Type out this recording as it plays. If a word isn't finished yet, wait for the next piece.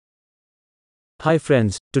Hi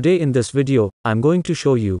friends, today in this video, I'm going to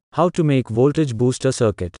show you how to make voltage booster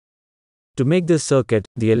circuit. To make this circuit,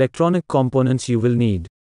 the electronic components you will need: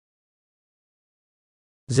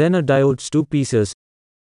 zener diodes 2 pieces,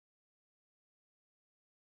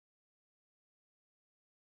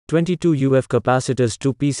 22 UF capacitors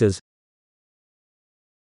 2 pieces,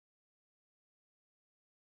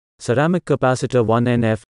 ceramic capacitor 1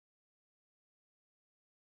 NF,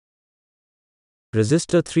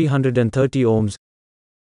 resistor 330 ohms,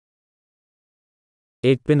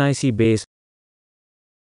 8-pin IC base,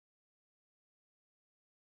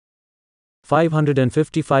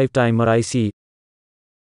 555 timer IC,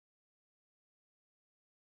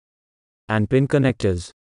 and pin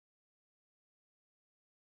connectors.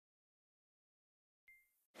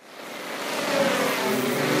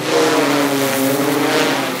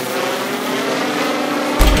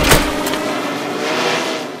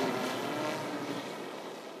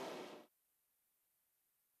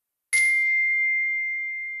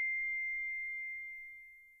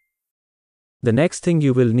 The next thing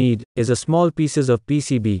you will need is a small pieces of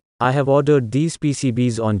PCB. I have ordered these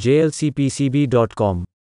PCBs on jlcpcb.com.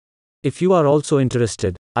 If you are also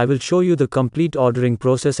interested, I will show you the complete ordering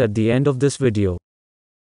process at the end of this video.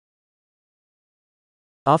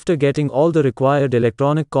 After getting all the required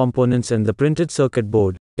electronic components in the printed circuit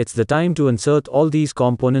board, it's the time to insert all these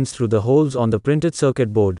components through the holes on the printed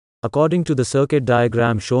circuit board, according to the circuit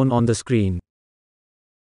diagram shown on the screen.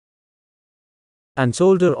 And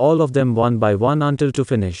solder all of them one by one until to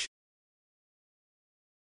finish.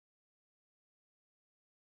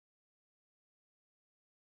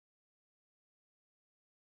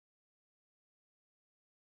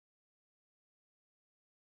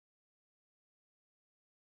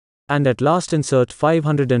 And at last insert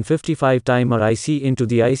 555 timer IC into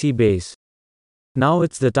the IC base. Now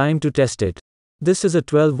it's the time to test it. This is a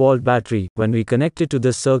 12-volt battery. When we connect it to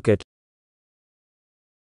this circuit,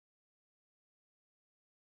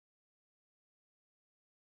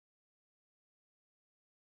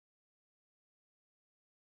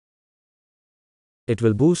 it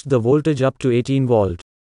will boost the voltage up to 18 volt.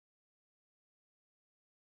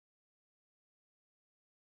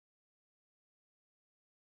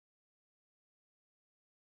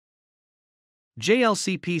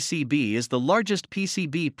 JLC PCB is the largest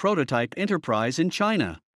PCB prototype enterprise in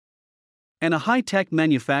China, and a high-tech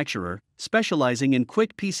manufacturer specializing in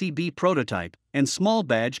quick PCB prototype and small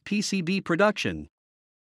batch PCB production.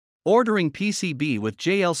 Ordering PCB with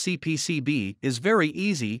JLC PCB is very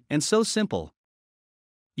easy and so simple.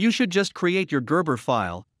 You should just create your Gerber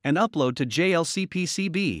file and upload to JLC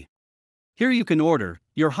PCB. Here you can order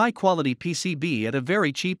your high-quality PCB at a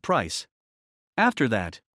very cheap price. After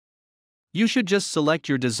that, you should just select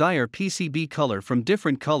your desired PCB color from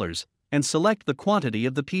different colors and select the quantity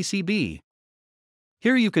of the PCB.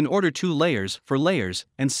 Here you can order 2 layers, 4 layers,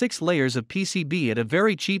 and 6 layers of PCB at a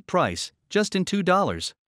very cheap price, just in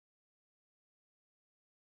 $2.